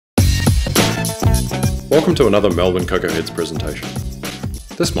Welcome to another Melbourne Cocoaheads presentation.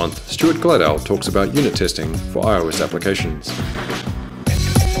 This month, Stewart Gleadow talks about unit testing for iOS applications.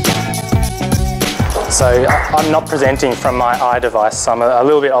 So I'm not presenting from my iDevice, so I'm a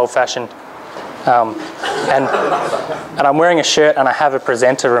little bit old-fashioned. And I'm wearing a shirt and I have a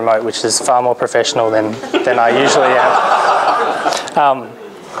presenter remote, which is far more professional than I usually am.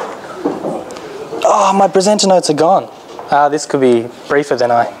 Oh, my presenter notes are gone. This could be briefer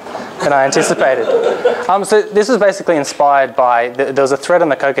than I anticipated. So this is basically inspired by, there was a thread on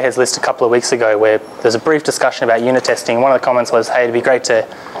the Cocoaheads list a couple of weeks ago where there's a brief discussion about unit testing. One of the comments was, hey, it'd be great to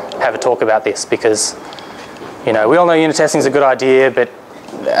have a talk about this because, you know, we all know unit testing is a good idea, but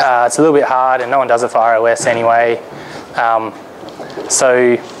it's a little bit hard and no one does it for iOS anyway.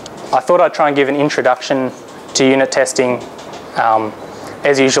 So I thought I'd try and give an introduction to unit testing.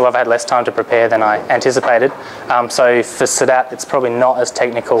 As usual, I've had less time to prepare than I anticipated. So for Sadat, it's probably not as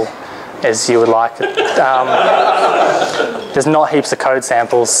technical as you would like. There's not heaps of code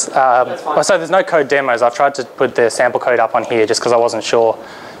samples. So there's no code demos. I've tried to put the sample code up on here just because I wasn't sure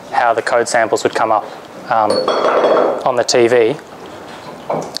how the code samples would come up on the TV.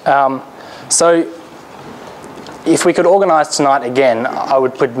 So if we could organise tonight again, I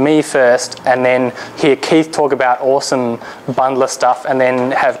would put me first and then hear Keith talk about awesome bundler stuff and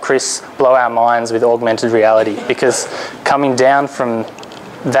then have Chris blow our minds with augmented reality, because coming down from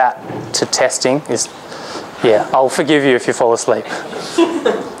that to testing is, yeah, I'll forgive you if you fall asleep.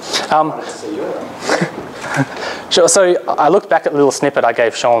 Sure, so I looked back at the little snippet I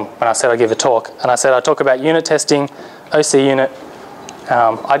gave Sean when I said I'd give a talk, and I said I'd talk about unit testing, OC unit.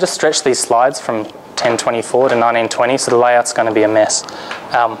 I just stretched these slides from 1024 to 1920, so the layout's going to be a mess.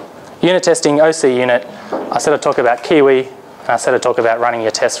 Unit testing, OC unit, I said I'd talk about Kiwi, and I said I'd talk about running your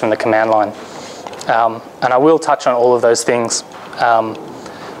tests from the command line. And I will touch on all of those things,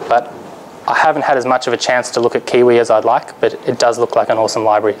 but I haven't had as much of a chance to look at Kiwi as I'd like, but it does look like an awesome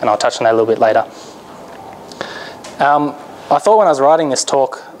library, and I'll touch on that a little bit later. I thought when I was writing this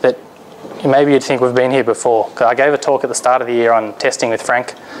talk that maybe you'd think we've been here before. I gave a talk at the start of the year on testing with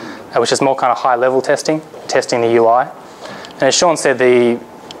Frank, which is more kind of high-level testing the UI. And as Sean said,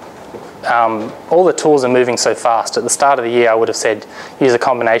 all the tools are moving so fast. At the start of the year, I would have said use a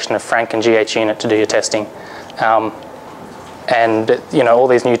combination of Frank and GHUnit to do your testing. And you know, all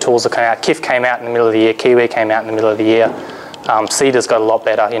these new tools are coming out. KIF came out in the middle of the year. Kiwi came out in the middle of the year. CEDA's got a lot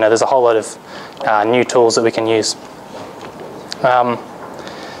better. You know, there's a whole lot of new tools that we can use. And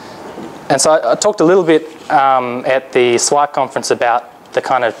so I talked a little bit at the Swipe conference about the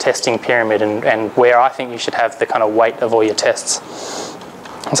kind of testing pyramid and where I think you should have the kind of weight of all your tests.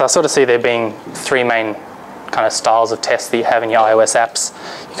 And so I sort of see there being three main kind of styles of tests that you have in your iOS apps.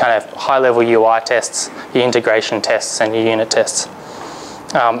 You kind of have high-level UI tests, your integration tests, and your unit tests.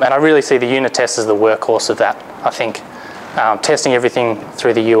 And I really see the unit test as the workhorse of that. I think testing everything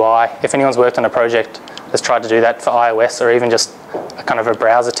through the UI. If anyone's worked on a project that's tried to do that for iOS, or even just a kind of a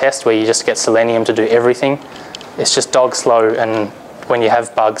browser test where you just get Selenium to do everything, it's just dog slow, and when you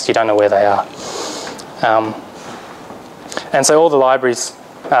have bugs, you don't know where they are. And so all the libraries,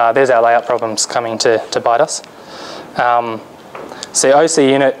 there's our layout problems coming to bite us. So OC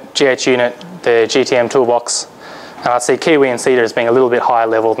unit, GH unit, the GTM toolbox, and I'd see Kiwi and CEDA as being a little bit higher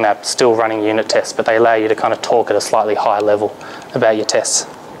level than that, still running unit tests, but they allow you to kind of talk at a slightly higher level about your tests.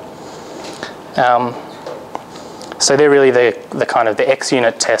 So they're really the kind of the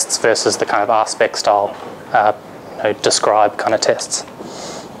X-unit tests versus the kind of RSpec style you know, describe kind of tests.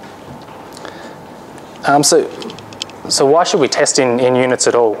 So why should we test in units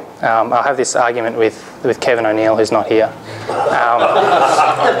at all? I'll have this argument with Kevin O'Neill, who's not here,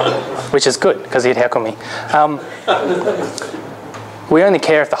 which is good because he'd heckle me. We only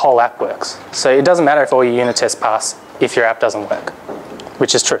care if the whole app works. So it doesn't matter if all your unit tests pass if your app doesn't work,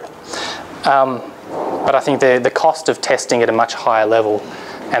 which is true. But I think the cost of testing at a much higher level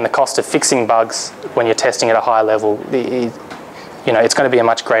and the cost of fixing bugs when you're testing at a higher level, you know, it's going to be a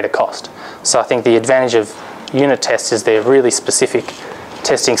much greater cost. So I think the advantage of unit tests is they're really specific,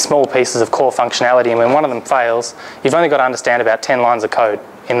 testing small pieces of core functionality, and when one of them fails, you've only got to understand about 10 lines of code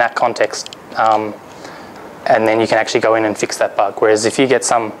in that context, and then you can actually go in and fix that bug. Whereas if you get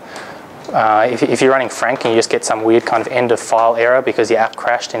some, if you're running Frank and you just get some weird kind of end of file error because your app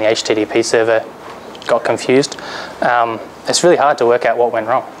crashed and the HTTP server got confused, it's really hard to work out what went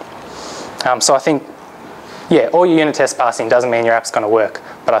wrong. So I think, yeah, all your unit test passing doesn't mean your app's going to work,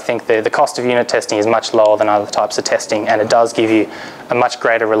 but I think the cost of unit testing is much lower than other types of testing, and it does give you a much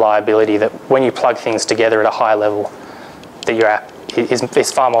greater reliability that when you plug things together at a high level, that your app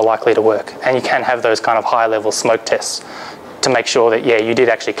is far more likely to work. And you can have those kind of high level smoke tests to make sure that, yeah, you did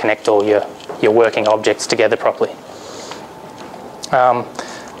actually connect all your working objects together properly.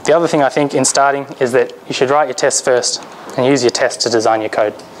 The other thing I think in starting is that you should write your tests first and use your tests to design your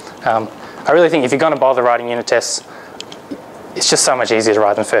code. I really think if you're going to bother writing unit tests, it's just so much easier to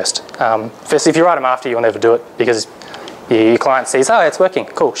write them first. First, if you write them after, you'll never do it because your client sees, oh, it's working,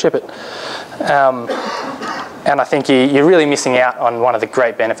 cool, ship it. And I think you're really missing out on one of the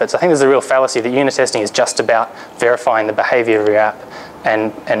great benefits. I think there's a real fallacy that unit testing is just about verifying the behavior of your app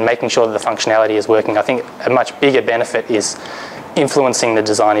and making sure that the functionality is working. I think a much bigger benefit is influencing the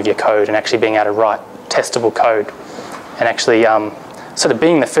design of your code and actually being able to write testable code and actually sort of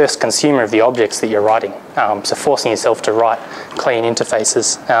being the first consumer of the objects that you're writing. So forcing yourself to write clean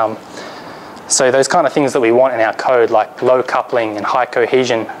interfaces. So those kind of things that we want in our code, like low coupling and high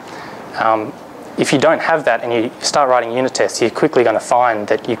cohesion, if you don't have that and you start writing unit tests, you're quickly going to find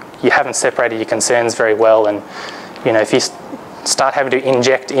that you haven't separated your concerns very well. And if you start having to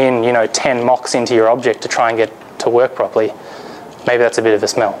inject in 10 mocks into your object to try and get to work properly, maybe that's a bit of a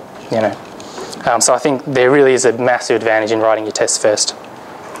smell. So I think there really is a massive advantage in writing your tests first.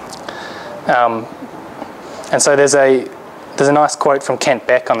 And so there's a nice quote from Kent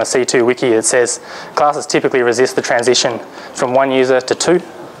Beck on the C2 wiki that says, classes typically resist the transition from one user to two,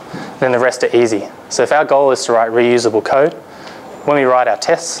 then the rest are easy. So if our goal is to write reusable code, when we write our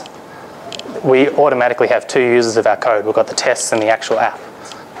tests, we automatically have two users of our code. We've got the tests and the actual app.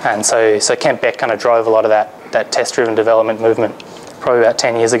 And so Kent Beck kind of drove a lot of that test-driven development movement probably about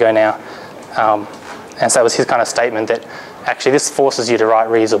 10 years ago now. And so that was his kind of statement that actually this forces you to write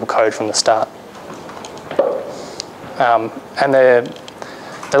reusable code from the start. And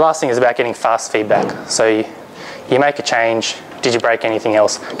the last thing is about getting fast feedback. So you make a change, did you break anything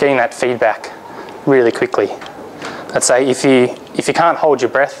else? Getting that feedback really quickly. Let's say if you can't hold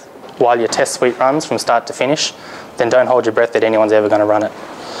your breath while your test suite runs from start to finish, then don't hold your breath that anyone's ever going to run it.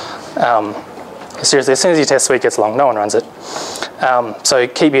 Seriously, as soon as your test suite gets long, no one runs it. So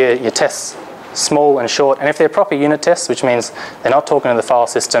keep your tests small and short, and if they're proper unit tests, which means they're not talking to the file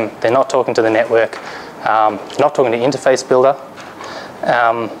system, they're not talking to the network, not talking to interface builder,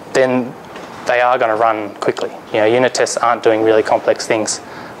 then they are going to run quickly. Unit tests aren't doing really complex things.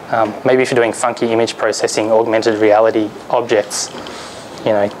 Maybe if you're doing funky image processing, augmented reality objects,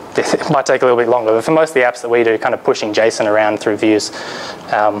 it might take a little bit longer. But for most of the apps that we do, kind of pushing JSON around through views,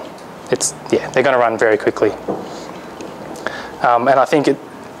 they're going to run very quickly. And I think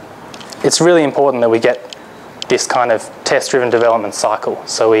it's really important that we get this kind of test-driven development cycle.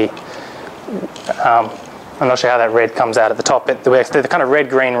 So I'm not sure how that red comes out at the top, but the kind of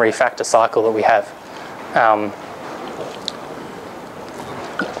red-green refactor cycle that we have.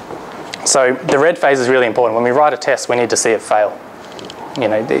 So the red phase is really important. When we write a test, we need to see it fail.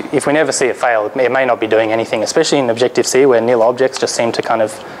 If we never see it fail, it may not be doing anything, especially in Objective-C where nil objects just seem to kind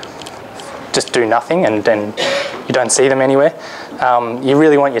of just do nothing and then you don't see them anywhere. You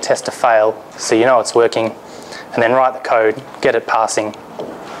really want your test to fail so you know it's working, and then write the code, get it passing,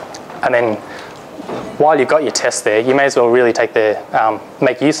 and then while you've got your test there, you may as well really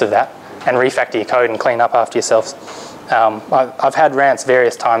make use of that and refactor your code and clean up after yourselves. I've had rants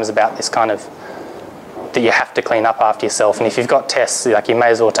various times about this kind of, that you have to clean up after yourself, and if you've got tests, you may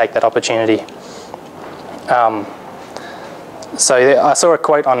as well take that opportunity. So I saw a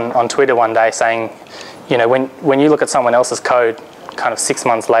quote on Twitter one day saying, when you look at someone else's code kind of 6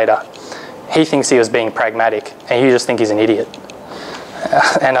 months later, he thinks he was being pragmatic and you just think he's an idiot.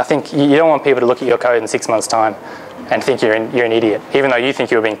 And I think you don't want people to look at your code in 6 months' time and think you're an idiot, even though you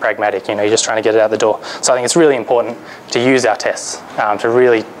think you were being pragmatic. You're just trying to get it out the door. So I think it's really important to use our tests to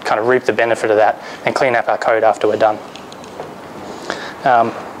really kind of reap the benefit of that and clean up our code after we're done.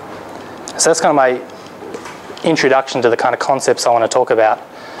 So that's kind of my introduction to the kind of concepts I want to talk about.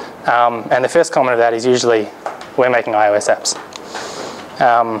 And the first comment of that is usually, we're making iOS apps.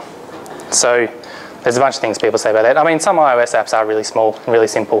 So there's a bunch of things people say about that. I mean, some iOS apps are really small and really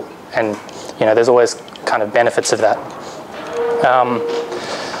simple, and there's always kind of benefits of that.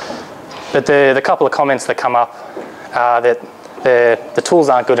 But the couple of comments that come up are that the tools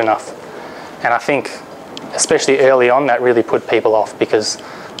aren't good enough. And I think, especially early on, that really put people off because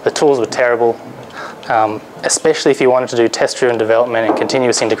the tools were terrible. Especially if you wanted to do test-driven development and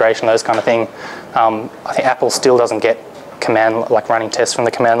continuous integration, those kind of thing. I think Apple still doesn't get running tests from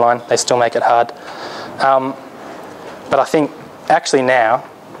the command line. They still make it hard. But I think actually now,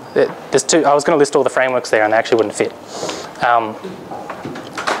 there's two. I was going to list all the frameworks there and they actually wouldn't fit.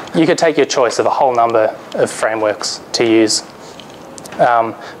 You could take your choice of a whole number of frameworks to use.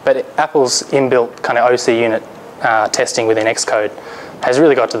 But Apple's inbuilt kind of OC unit testing within Xcode has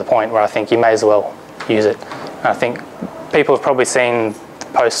really got to the point where I think you may as well use it. I think people have probably seen the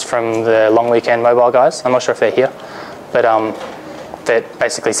post from the long weekend mobile guys. I'm not sure if they're here, but they're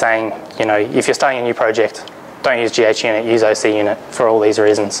basically saying, you know, if you're starting a new project, don't use GH unit, use OC unit for all these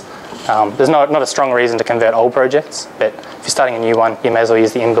reasons. There's not a strong reason to convert old projects, but if you're starting a new one, you may as well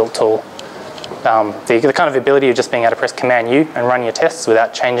use the inbuilt tool. The kind of ability of just being able to press Command U and run your tests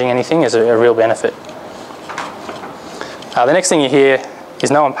without changing anything is a real benefit. The next thing you hear is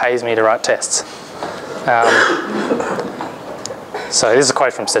no one pays me to write tests. So this is a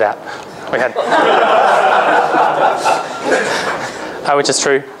quote from Stewart. We had, which is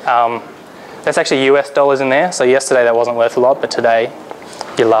true. That's actually US dollars in there. So yesterday that wasn't worth a lot, but today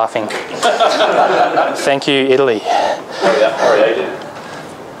you're laughing. Thank you, Italy. REA did.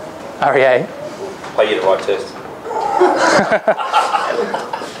 REA. Pay you to write tests.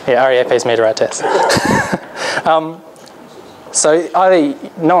 Yeah, REA pays me to write tests. So either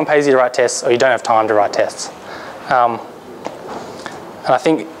no one pays you to write tests or you don't have time to write tests. And I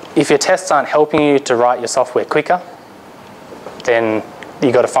think if your tests aren't helping you to write your software quicker, then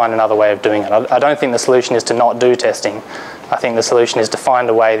you've got to find another way of doing it. I don't think the solution is to not do testing. I think the solution is to find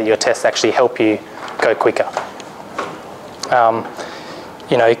a way that your tests actually help you go quicker.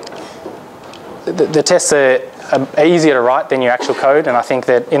 You know, the tests are easier to write than your actual code, and I think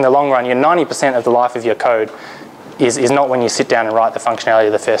that in the long run, 90% of the life of your code is not when you sit down and write the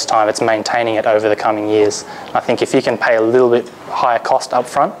functionality the first time, it's maintaining it over the coming years. I think if you can pay a little bit higher cost up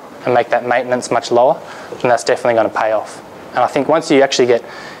front and make that maintenance much lower, then that's definitely going to pay off. And I think once you actually get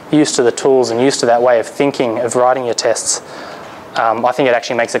used to the tools and used to that way of thinking of writing your tests, I think it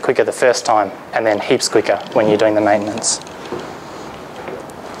actually makes it quicker the first time and then heaps quicker when you're doing the maintenance.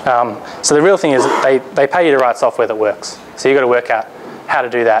 So the real thing is that they pay you to write software that works. So you've got to work out how to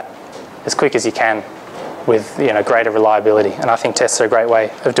do that as quick as you can with greater reliability. And I think tests are a great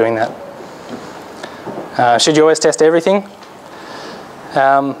way of doing that. Should you always test everything?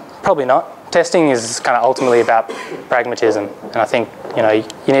 Probably not. Testing is kind of ultimately about pragmatism. And I think you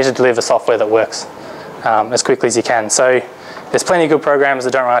need to deliver software that works as quickly as you can. So there's plenty of good programmers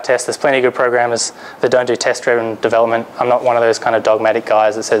that don't write tests. There's plenty of good programmers that don't do test-driven development. I'm not one of those kind of dogmatic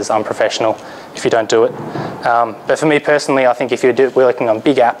guys that says I'm professional if you don't do it. But for me personally, I think if you're working on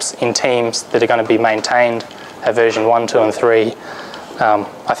big apps in teams that are going to be maintained at version 1, 2, and 3,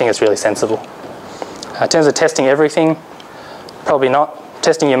 I think it's really sensible. In terms of testing everything, probably not.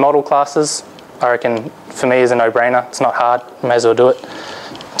 Testing your model classes, I reckon, for me is a no-brainer. It's not hard. You may as well do it.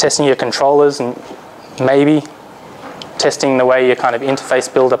 Testing your controllers, and maybe. Testing the way you kind of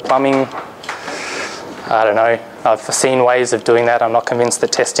interface builder plumbing, I don't know. I've seen ways of doing that. I'm not convinced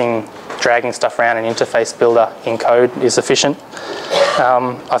that dragging stuff around an interface builder in code is efficient.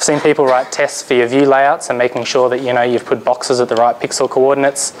 I've seen people write tests for your view layouts and making sure that you've put boxes at the right pixel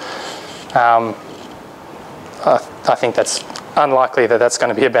coordinates. I think that's unlikely that that's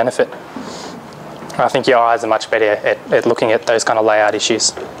going to be a benefit. I think your eyes are much better at looking at those kind of layout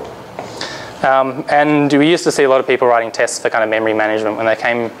issues. And we used to see a lot of people writing tests for kind of memory management when they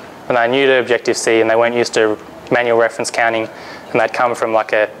were new to Objective-C and they weren't used to manual reference counting, and they'd come from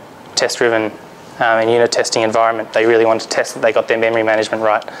like a test-driven and unit testing environment. They really wanted to test that they got their memory management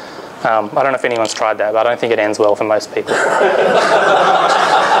right. I don't know if anyone's tried that, but I don't think it ends well for most people.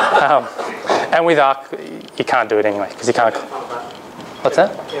 And with Arc, you can't do it anyway, because you can't. What's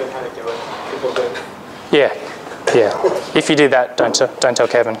that? Yeah. If you do that, don't tell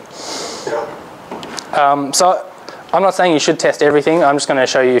Kevin. So I'm not saying you should test everything. I'm just going to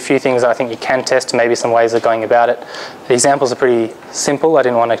show you a few things that I think you can test, maybe some ways of going about it. The examples are pretty simple. I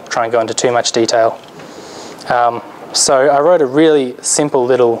didn't want to try and go into too much detail. So I wrote a really simple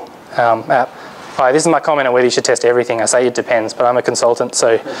little app. This is my comment on whether you should test everything. I say it depends, but I'm a consultant,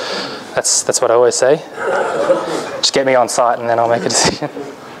 so that's what I always say. Just get me on site and then I'll make a decision.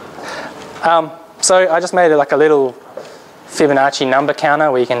 So I just made it like a little Fibonacci number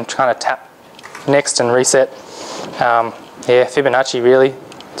counter where you can kind of tap next and reset. Yeah, Fibonacci really.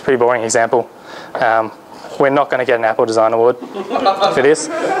 It's a pretty boring example. We're not going to get an Apple Design Award for this.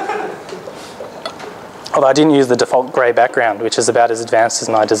 Although I didn't use the default grey background, which is about as advanced as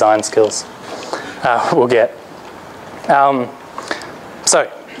my design skills will get.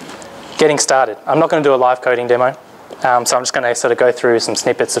 So, getting started. I'm not going to do a live coding demo. So I'm just going to sort of go through some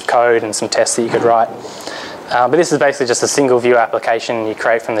snippets of code and some tests that you could write. But this is basically just a single view application you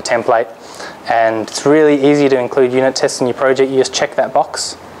create from the template. And it's really easy to include unit tests in your project. You just check that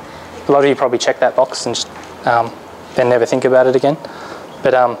box. A lot of you probably check that box and just, then never think about it again.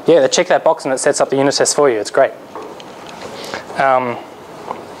 But yeah, check that box and it sets up the unit test for you. It's great.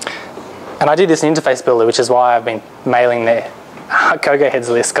 And I did this in Interface Builder, which is why I've been mailing there Cocoaheads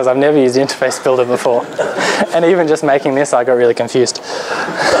list because I've never used Interface Builder before. And even just making this, I got really confused.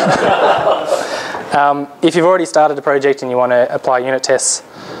 If you've already started a project and you want to apply unit tests,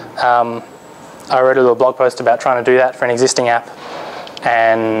 I wrote a little blog post about trying to do that for an existing app,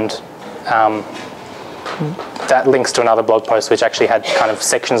 and that links to another blog post which actually had kind of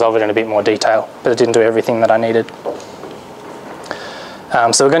sections of it in a bit more detail, but it didn't do everything that I needed.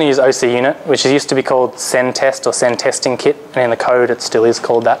 So we're going to use OC unit, which used to be called Send Test or Send Testing Kit, and in the code it still is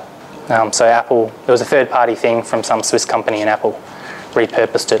called that. So Apple, it was a third-party thing from some Swiss company, and Apple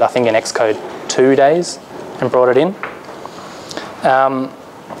repurposed it, I think in Xcode 2 days, and brought it in.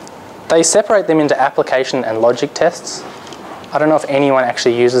 They separate them into application and logic tests. I don't know if anyone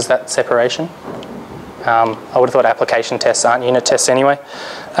actually uses that separation. I would have thought application tests aren't unit tests anyway.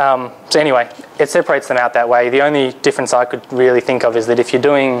 So anyway, it separates them out that way. The only difference I could really think of is that if you're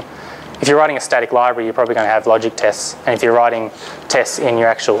writing a static library, you're probably going to have logic tests. And if you're writing tests in your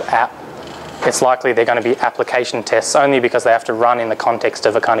actual app, it's likely they're going to be application tests only because they have to run in the context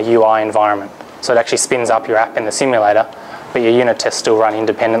of a kind of UI environment. So it actually spins up your app in the simulator, but your unit tests still run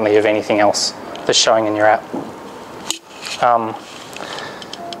independently of anything else that's showing in your app.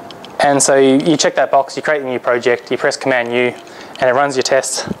 And so you check that box, you create a new project, you press Command U, and it runs your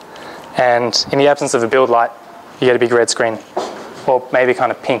tests. And in the absence of a build light, you get a big red screen, or maybe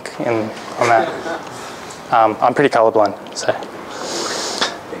kind of pink on that. I'm pretty colorblind, so.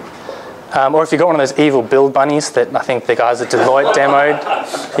 Or if you've got one of those evil build bunnies that I think the guys at Deloitte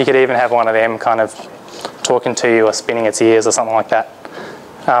demoed, you could even have one of them kind of talking to you or spinning its ears or something like that.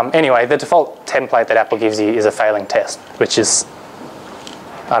 Anyway, the default template that Apple gives you is a failing test, which is,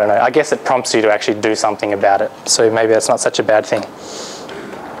 I don't know, I guess it prompts you to actually do something about it. So maybe that's not such a bad thing.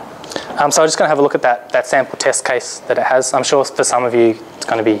 So I'm just going to have a look at that sample test case that it has. I'm sure for some of you it's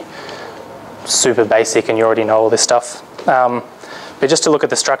going to be super basic and you already know all this stuff. But just to look at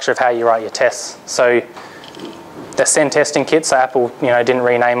the structure of how you write your tests. So the send testing kit, so Apple didn't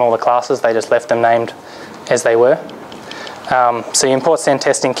rename all the classes, they just left them named as they were. So you import send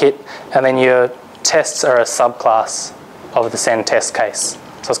testing kit, and then your tests are a subclass of the send test case.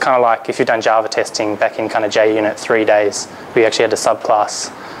 So it's kind of like if you've done Java testing back in kind of JUnit 3 days, we actually had to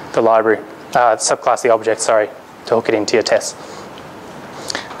subclass the library, subclass the object, sorry, to hook it into your tests.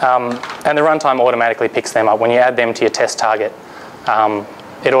 And the runtime automatically picks them up. When you add them to your test target,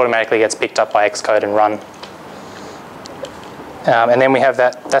 it automatically gets picked up by Xcode and run. And then we have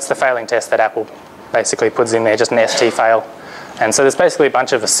that's the failing test that Apple basically puts in there, just an ST fail. And so there's basically a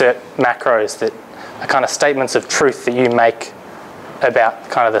bunch of assert macros that are kind of statements of truth that you make about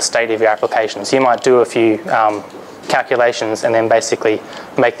kind of the state of your application. So you might do a few calculations and then basically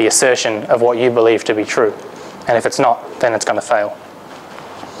make the assertion of what you believe to be true. And if it's not, then it's going to fail.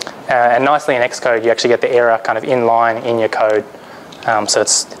 And nicely in Xcode, you actually get the error kind of in line in your code. So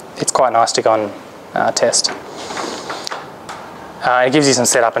it's quite nice to go and test. It gives you some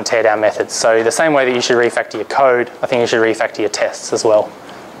setup and tear down methods. So the same way that you should refactor your code, I think you should refactor your tests as well.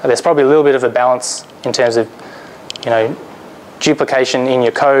 There's probably a little bit of a balance in terms of, duplication in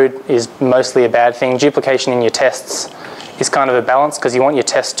your code is mostly a bad thing. Duplication in your tests is kind of a balance because you want your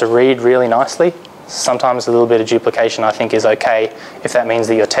tests to read really nicely. Sometimes a little bit of duplication I think is okay if that means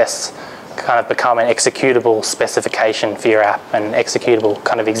that your tests kind of become an executable specification for your app and executable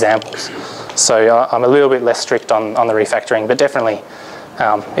kind of examples. So I'm a little bit less strict on the refactoring, but definitely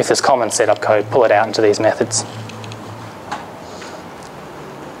if there's common setup code, pull it out into these methods.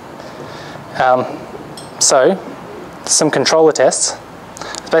 So some controller tests.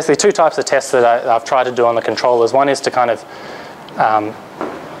 There's basically two types of tests that I've tried to do on the controllers. One is to kind of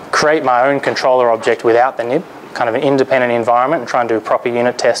create my own controller object without the nib, kind of an independent environment, and try and do a proper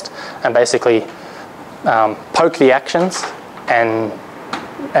unit test and basically poke the actions and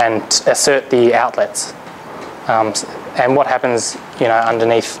assert the outlets. And what happens,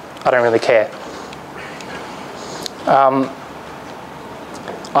 underneath, I don't really care.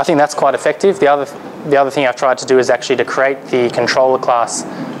 I think that's quite effective. The other thing I've tried to do is actually to create the controller class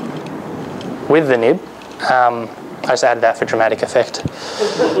with the nib. I just added that for dramatic effect.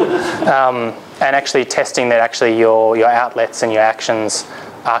 And actually testing that actually your outlets and your actions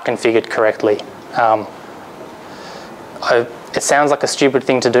are configured correctly. It sounds like a stupid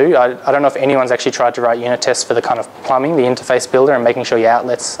thing to do. I don't know if anyone's actually tried to write unit tests for the kind of plumbing, the interface builder, and making sure your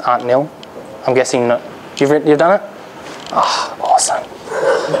outlets aren't nil. I'm guessing you've done it? Oh, awesome.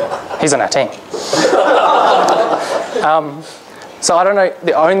 He's on our team. So I don't know,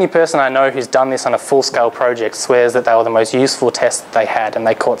 the only person I know who's done this on a full-scale project swears that they were the most useful tests that they had, and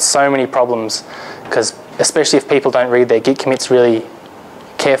they caught so many problems because especially if people don't read their Git commits really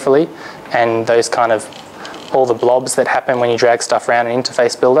carefully, and those kind of all the blobs that happen when you drag stuff around an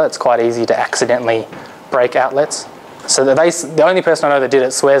interface builder, it's quite easy to accidentally break outlets. So that the only person I know that did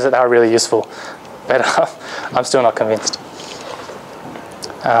it swears that they were really useful, but I'm still not convinced.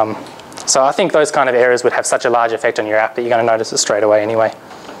 So I think those kind of errors would have such a large effect on your app that you're going to notice it straight away anyway.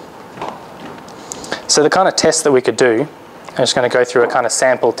 So the kind of tests that we could do, I'm just going to go through a kind of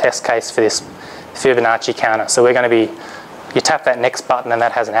sample test case for this Fibonacci counter. So we're going to be, you tap that next button and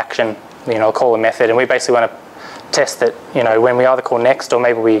that has an action, call a method, and we basically want to test that, when we either call next or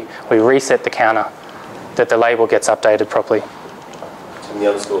maybe we reset the counter, that the label gets updated properly. Too many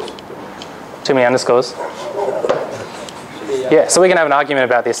underscores. Too many underscores? Yeah, so we can have an argument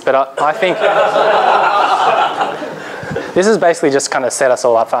about this, but I think this is basically just kind of set us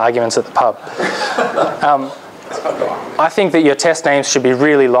all up for arguments at the pub. I think that your test names should be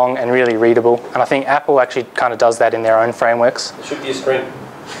really long and really readable, and I think Apple actually kind of does that in their own frameworks. It should be a screen.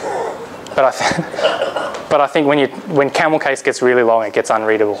 But I think when camel case gets really long, it gets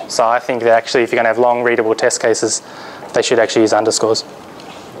unreadable. So I think that actually if you're going to have long readable test cases, they should actually use underscores.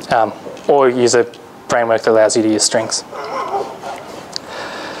 Or use a framework that allows you to use strings.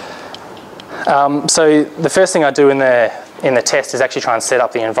 So the first thing I do in the test is actually try and set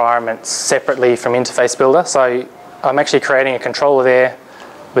up the environment separately from Interface Builder. So I'm actually creating a controller there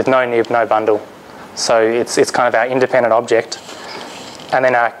with no nib, no bundle. So it's kind of our independent object. And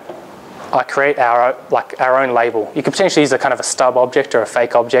then I create our own label. You could potentially use a kind of a stub object or a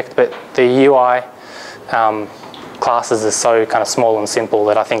fake object, but the UI classes are so kind of small and simple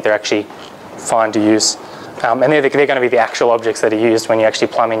that I think they're actually fine to use. And they're going to be the actual objects that are used when you actually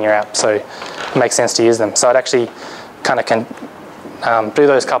plumb in your app, so it makes sense to use them. So I'd actually kind of do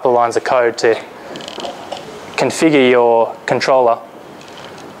those couple of lines of code to configure your controller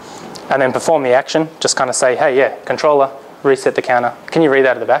and then perform the action. Just kind of say, hey, yeah, controller, reset the counter. Can you read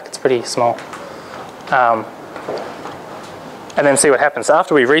that at the back? It's pretty small. And then see what happens. So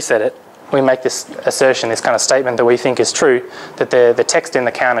after we reset it, we make this assertion, this kind of statement that we think is true, that the text in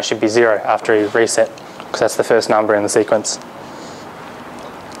the counter should be 0 after we reset, because that's the first number in the sequence.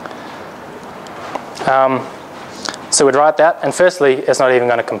 So we'd write that, and firstly, it's not even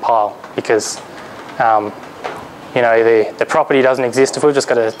going to compile because the property doesn't exist. If we've just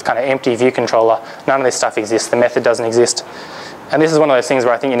got a kind of empty view controller, none of this stuff exists. The method doesn't exist. And this is one of those things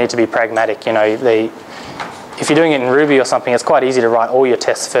where I think you need to be pragmatic. If you're doing it in Ruby or something, it's quite easy to write all your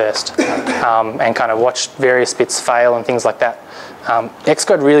tests first and kind of watch various bits fail and things like that.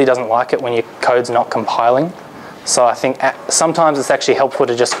 Xcode really doesn't like it when your code's not compiling. So I think sometimes it's actually helpful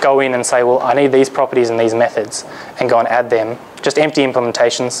to just go in and say, well, I need these properties and these methods, and go and add them. Just empty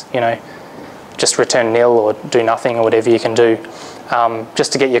implementations, just return nil or do nothing or whatever you can do,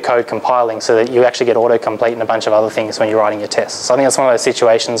 just to get your code compiling so that you actually get autocomplete and a bunch of other things when you're writing your tests. So I think that's one of those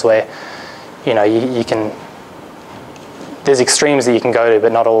situations where, you can, there's extremes that you can go to,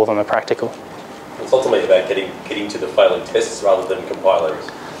 but not all of them are practical. It's ultimately about getting to the failing tests rather than compiling.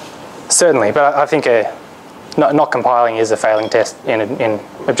 Certainly, but I think not compiling is a failing test in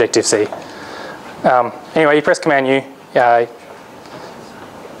Objective-C. Anyway, you press Command U,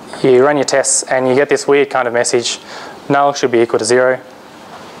 you run your tests, and you get this weird kind of message, null should be equal to 0.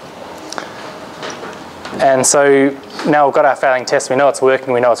 And so now we've got our failing test, we know it's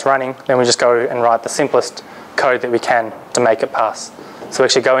working, we know it's running, then we just go and write the simplest code that we can to make it pass. So we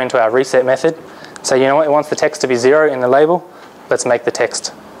actually go into our reset method, say, you know what, it wants the text to be 0 in the label, let's make the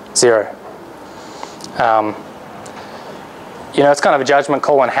text 0. It's kind of a judgment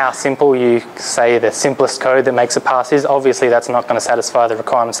call on how simple you say the simplest code that makes it pass is. Obviously, that's not going to satisfy the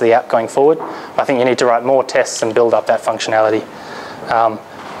requirements of the app going forward. I think you need to write more tests and build up that functionality.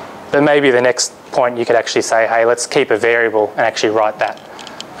 But maybe the next point you could actually say, hey, let's keep a variable and actually write that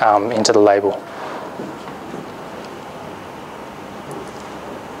into the label.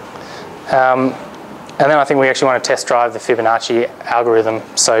 And then I think we actually want to test drive the Fibonacci algorithm.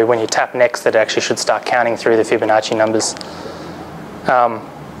 So when you tap next, that actually should start counting through the Fibonacci numbers. So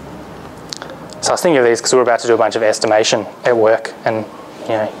I was thinking of these because we're about to do a bunch of estimation at work, and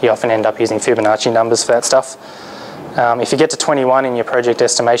you often end up using Fibonacci numbers for that stuff. If you get to 21 in your project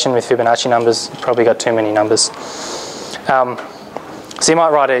estimation with Fibonacci numbers, you've probably got too many numbers. So you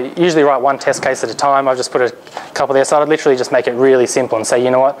might usually write one test case at a time. I've just put a couple there. So I'd literally just make it really simple and say, you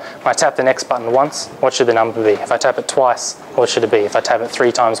know what, when I tap the next button once, what should the number be? If I tap it twice, what should it be? If I tap it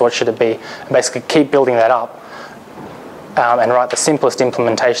 3 times, what should it be? And basically keep building that up and write the simplest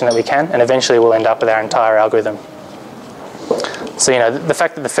implementation that we can, and eventually we'll end up with our entire algorithm. So the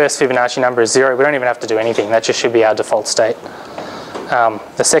fact that the first Fibonacci number is 0, we don't even have to do anything. That just should be our default state.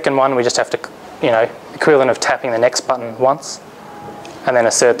 The second one, we just have to, equivalent of tapping the next button once, and then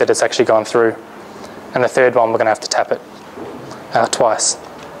assert that it's actually gone through. and the third one we're going to have to tap it twice.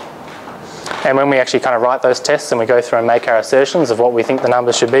 And when we actually kind of write those tests and we go through and make our assertions of what we think the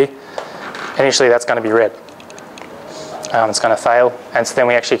numbers should be, initially that's going to be red. It's going to fail, and so then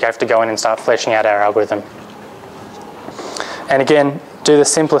we actually have to go in and start fleshing out our algorithm. And again, do the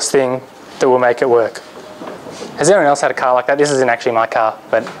simplest thing that will make it work. Has anyone else had a car like that? This isn't actually my car,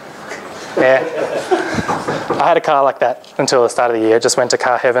 but yeah. I had a car like that until the start of the year. It just went to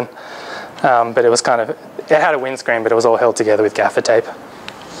car heaven. But it was kind of, it had a windscreen, but it was all held together with gaffer tape.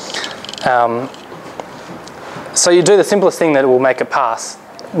 So you do the simplest thing that will make it pass,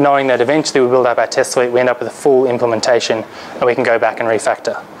 knowing that eventually we build up our test suite, we end up with a full implementation, and we can go back and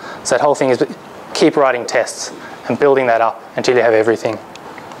refactor. So that whole thing is keep writing tests and building that up until you have everything.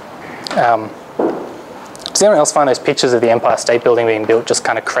 Does anyone else find those pictures of the Empire State Building being built just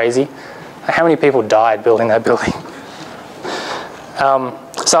kind of crazy? How many people died building that building?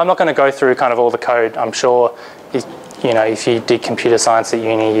 So I'm not going to go through kind of all the code. I'm sure if you did computer science at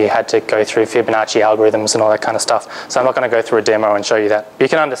uni, you had to go through Fibonacci algorithms and all that kind of stuff. So I'm not going to go through a demo and show you that. But you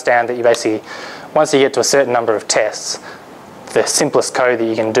can understand that you basically, once you get to a certain number of tests, the simplest code that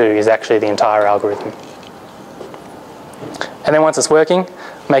you can do is actually the entire algorithm. And then once it's working,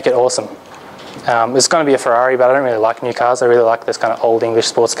 make it awesome. It's going to be a Ferrari, but I don't really like new cars. I really like those kind of old English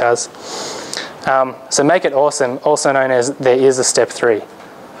sports cars. So make it awesome, also known as there is a step 3.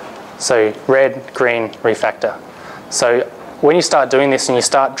 So red, green, refactor. So when you start doing this and you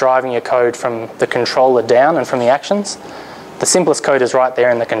start driving your code from the controller down and from the actions, the simplest code is right there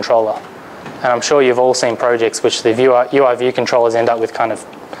in the controller. And I'm sure you've all seen projects which the UI view controllers end up with kind of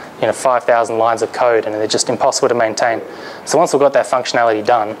 5,000 lines of code, and they're just impossible to maintain. So once we've got that functionality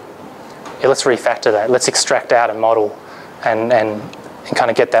done, let's refactor that. Let's extract out a model and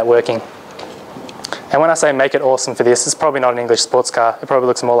kind of get that working. And when I say make it awesome for this, it's probably not an English sports car. It probably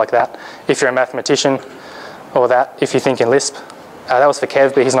looks more like that. If you're a mathematician, or that if you think in Lisp. That was for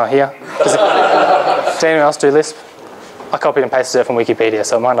Kev, but he's not here. Does anyone else do Lisp? I copied and pasted it from Wikipedia,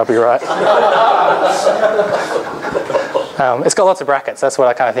 so it might not be right. It's got lots of brackets. That's what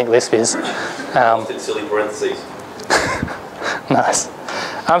I kind of think Lisp is. Silly parentheses. Nice.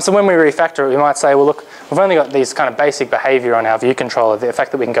 So when we refactor it, we might say, well, look, we've only got these kind of basic behavior on our view controller, the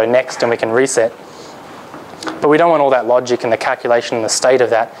fact that we can go next and we can reset. But we don't want all that logic and the calculation and the state of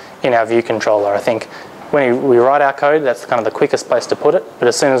that in our view controller. I think when we write our code, that's kind of the quickest place to put it. But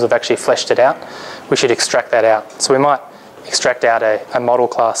as soon as we've actually fleshed it out, we should extract that out. So we might extract out a model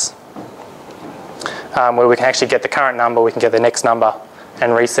class where we can actually get the current number, we can get the next number,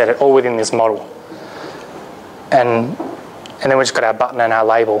 and reset it all within this model. And then we've just got our button and our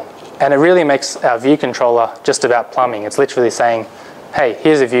label. And it really makes our view controller just about plumbing. It's literally saying, hey,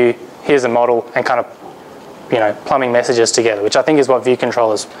 here's a view, here's a model, and kind of plumbing messages together, which I think is what view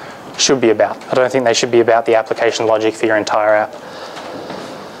controllers should be about. I don't think they should be about the application logic for your entire app.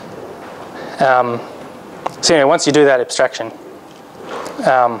 So once you do that abstraction,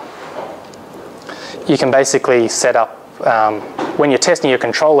 you can basically set up, when you're testing your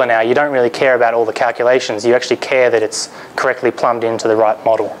controller now, you don't really care about all the calculations. You actually care that it's correctly plumbed into the right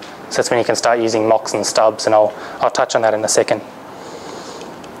model. So that's when you can start using mocks and stubs, and I'll touch on that in a second.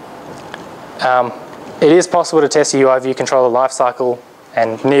 It is possible to test a UI view controller lifecycle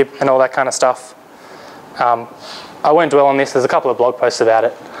and nib and all that kind of stuff. I won't dwell on this. There's a couple of blog posts about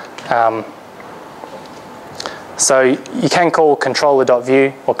it. So you can call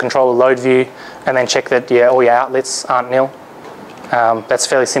controller.view or controller load view and then check that all your outlets aren't nil. That's a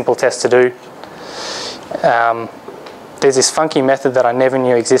fairly simple test to do. There's this funky method that I never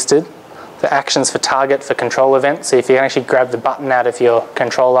knew existed, the actions for target for control event. So if you can actually grab the button out of your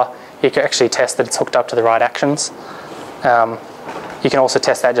controller, you can actually test that it's hooked up to the right actions. You can also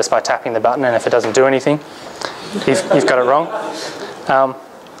test that just by tapping the button, and if it doesn't do anything, you've got it wrong.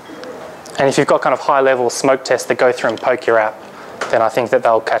 And if you've got kind of high-level smoke tests that go through and poke your app, then I think that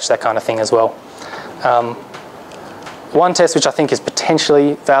they'll catch that kind of thing as well. One test which I think is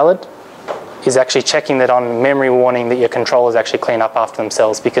potentially valid is actually checking that on memory warning that your controllers actually clean up after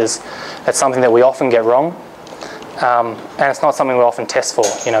themselves, because that's something that we often get wrong. And it's not something we often test for.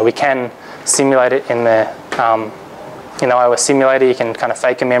 We can simulate it in the iOS simulator. You can kind of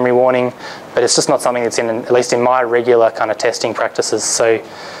fake a memory warning, but it's just not something that's at least in my regular kind of testing practices. So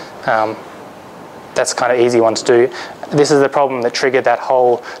that's kind of easy one to do. This is the problem that triggered that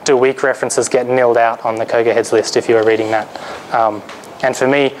whole do weak references get nilled out on the Cocoaheads list, if you were reading that. And for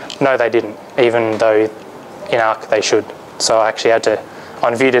me, no, they didn't, even though in Arc they should. So I actually had to,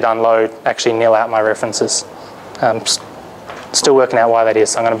 on view did unload, actually nil out my references. Still working out why that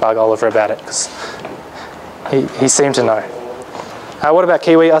is, so I'm going to bug Oliver about it, because he seemed to know. What about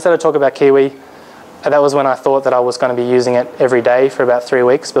Kiwi? I said I'd talk about Kiwi. that was when I thought that I was going to be using it every day for about 3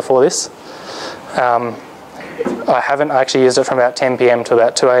 weeks before this. I haven't. I actually used it from about 10 p.m. to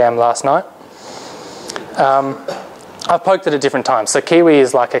about 2 a.m. last night. I've poked it at different times. So Kiwi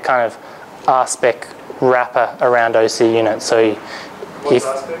is like a kind of RSpec wrapper around OC unit. So What's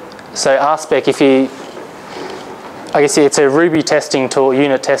RSpec? So RSpec, I guess it's a Ruby testing tool,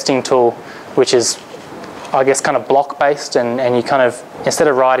 unit testing tool, which is, I guess, kind of block-based, and you kind of, instead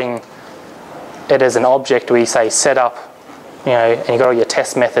of writing it as an object where you say set up, and you got all your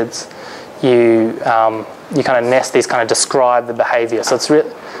test methods, you kind of nest these, kind of describe the behavior. So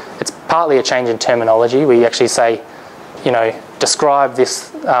it's partly a change in terminology where you actually say, describe this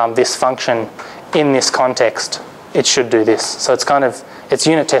this function in this context. It should do this. So it's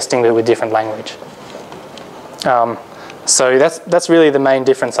unit testing but with different language. So that's really the main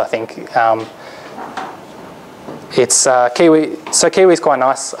difference, I think. It's Kiwi. So Kiwi is quite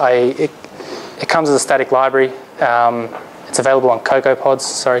nice. It comes as a static library. It's available on CocoaPods.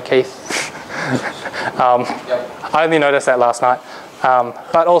 Sorry, Keith. I only noticed that last night.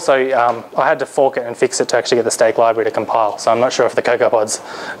 But also, I had to fork it and fix it to actually get the static library to compile. So I'm not sure if the CocoaPods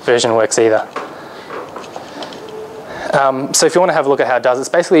version works either. So if you want to have a look at how it does,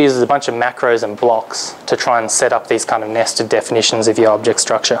 it basically uses a bunch of macros and blocks to try and set up these kind of nested definitions of your object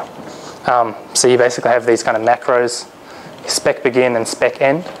structure. So you basically have these kind of macros, spec begin and spec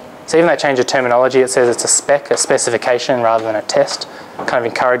end. So even though they change the terminology, it says it's a spec, a specification rather than a test. It kind of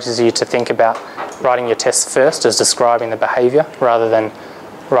encourages you to think about writing your tests first as describing the behavior rather than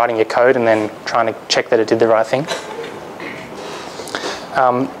writing your code and then trying to check that it did the right thing.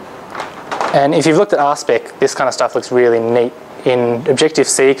 And if you've looked at RSpec, this kind of stuff looks really neat. In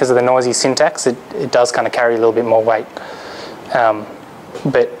Objective-C, because of the noisy syntax, it does kind of carry a little bit more weight.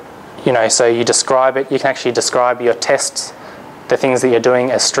 But, so you describe it, you can actually describe your tests, the things that you're doing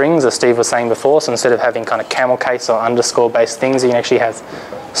as strings, as Steve was saying before. So instead of having kind of camel case or underscore based things, you can actually have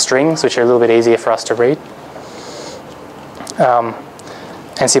strings, which are a little bit easier for us to read. And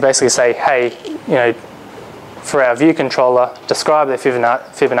so you basically say, hey, for our view controller, describe the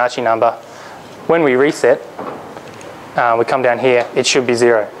Fibonacci number. When we reset, we come down here, it should be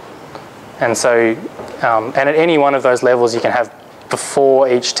 0. And so, and at any one of those levels, you can have before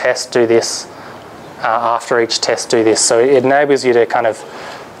each test do this, after each test do this. So it enables you to kind of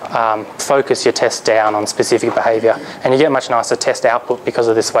focus your test down on specific behavior. And you get much nicer test output because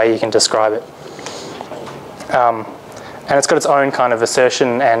of this way you can describe it. And it's got its own kind of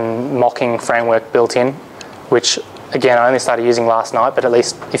assertion and mocking framework built in, which, again, I only started using last night, but at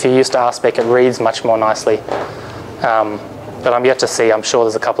least if you're used to RSpec, it reads much more nicely. But I'm yet to see. I'm sure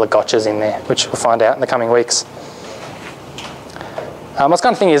there's a couple of gotchas in there, which we'll find out in the coming weeks. I was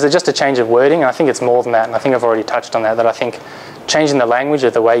kind of thinking, is it just a change of wording? And I think it's more than that, and I think I've already touched on that, I think changing the language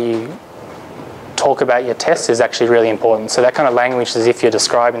of the way you talk about your tests is actually really important. So that kind of language, as if you're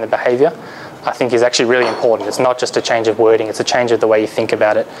describing the behavior, I think is actually really important. It's not just a change of wording, it's a change of the way you think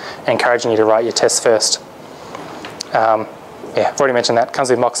about it, encouraging you to write your tests first. Yeah, I've already mentioned that. It comes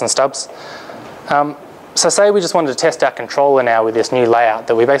with mocks and stubs. So say we just wanted to test our controller now with this new layout,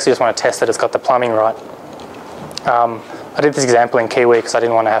 that we basically just want to test that it's got the plumbing right. I did this example in Kiwi because I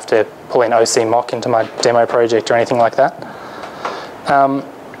didn't want to have to pull in OC mock into my demo project or anything like that.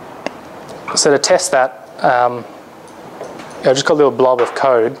 So to test that, I've just got a little blob of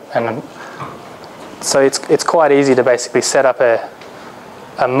code, and so it's quite easy to basically set up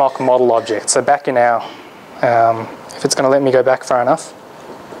a mock model object. So back in our, if it's going to let me go back far enough,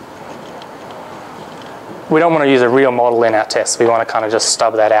 we don't want to use a real model in our tests. We want to kind of just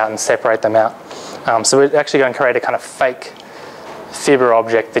stub that out and separate them out. So we're actually going to create a kind of fake fibber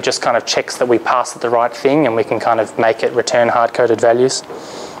object that just kind of checks that we pass it the right thing, and we can kind of make it return hard-coded values.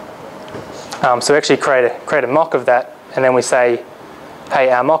 So we actually create a mock of that, and then we say, hey,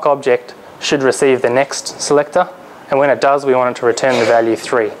 our mock object should receive the next selector, and when it does, we want it to return the value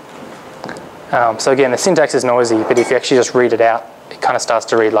 3. So again, the syntax is noisy, but if you actually just read it out, it kind of starts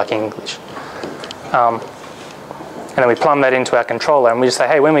to read like English. And then we plumb that into our controller, and we just say,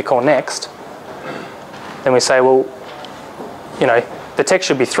 hey, when we call next, then we say, well, the text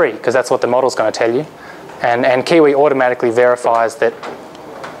should be 3, because that's what the model's going to tell you. And Kiwi automatically verifies that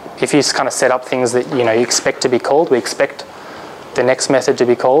if you kind of set up things that you expect to be called, we expect the next method to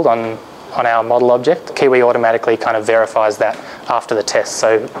be called on our model object. Kiwi automatically kind of verifies that after the test.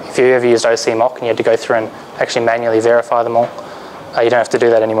 So if you ever used OC mock and you had to go through and actually manually verify them all, you don't have to do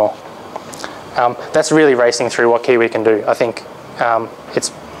that anymore. That's really racing through what Kiwi can do. I think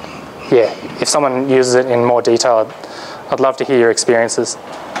if someone uses it in more detail, I'd love to hear your experiences.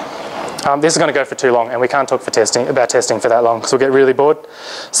 This is going to go for too long, and we can't talk about testing for that long because we'll get really bored.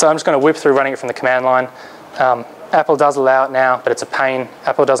 So I'm just going to whip through running it from the command line. Apple does allow it now, but it's a pain.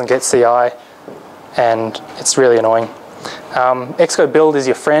 Apple doesn't get CI, and it's really annoying. Xcode build is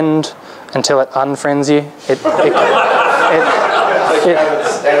your friend until it unfriends you. It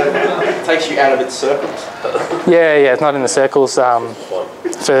takes you out of its circles. Yeah, it's not in the circles.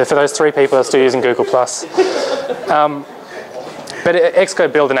 For those 3 people that are still using Google+. But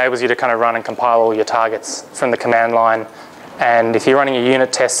Xcode build enables you to kind of run and compile all your targets from the command line. And if you're running your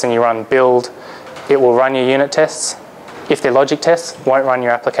unit tests and you run build, it will run your unit tests. If they're logic tests, it won't run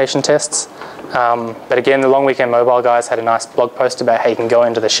your application tests. But again, the Long Weekend Mobile guys had a nice blog post about how you can go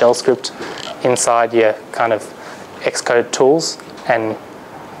into the shell script inside your kind of Xcode tools and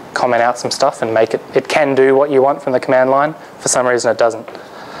comment out some stuff and make it. It can do what you want from the command line. For some reason, it doesn't.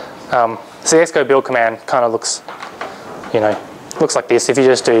 So the Xcode build command kind of looks, looks like this. If you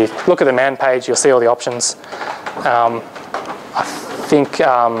just look at the man page, you'll see all the options. I think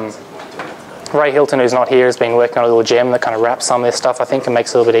Ray Hilton, who's not here, has been working on a little gem that kind of wraps some of this stuff, I think, and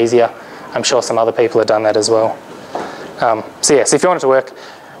makes it a little bit easier. I'm sure some other people have done that as well. So if you want it to work,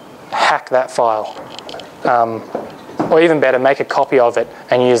 hack that file. Or even better, make a copy of it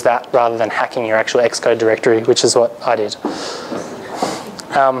and use that rather than hacking your actual Xcode directory, which is what I did.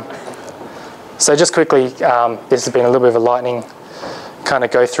 So just quickly, this has been a little bit of a lightning kind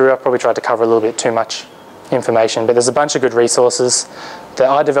of go through. I probably tried to cover a little bit too much information, but there's a bunch of good resources. The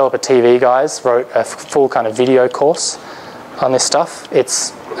iDeveloper TV guys wrote a full kind of video course on this stuff.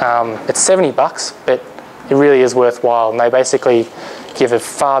 It's $70, but it really is worthwhile. And they basically give a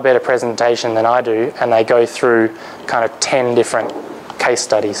far better presentation than I do, and they go through kind of 10 different case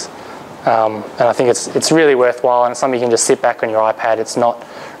studies. And I think it's really worthwhile, and it's something you can just sit back on your iPad. It's not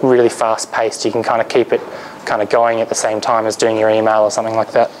really fast paced. You can kind of keep it kind of going at the same time as doing your email or something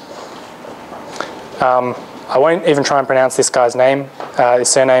like that. I won't even try and pronounce this guy's name, his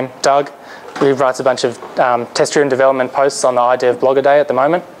surname, Doug. He writes a bunch of test-driven development posts on the iDev Blogger Day at the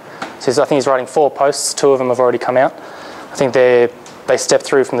moment. So I think he's writing 4 posts. 2 of them have already come out. I think they step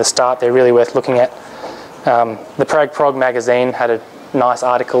through from the start. They're really worth looking at. The Prog magazine had a nice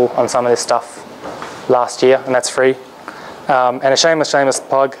article on some of this stuff last year, and that's free. And a shameless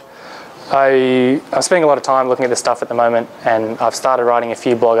plug. I'm spending a lot of time looking at this stuff at the moment, and I've started writing a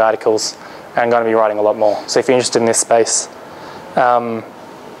few blog articles, and I'm going to be writing a lot more. So if you're interested in this space,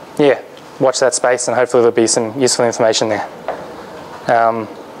 watch that space, and hopefully there'll be some useful information there. So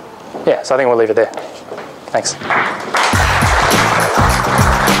I think we'll leave it there. Thanks.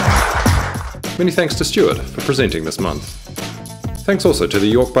 Many thanks to Stewart for presenting this month. Thanks also to the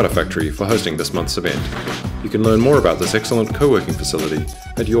York Butter Factory for hosting this month's event. You can learn more about this excellent co-working facility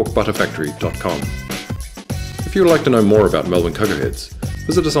at yorkbutterfactory.com. If you would like to know more about Melbourne Cocoaheads,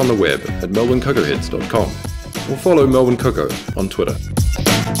 visit us on the web at melbournecocoaheads.com or follow Melbourne Cocoa on Twitter.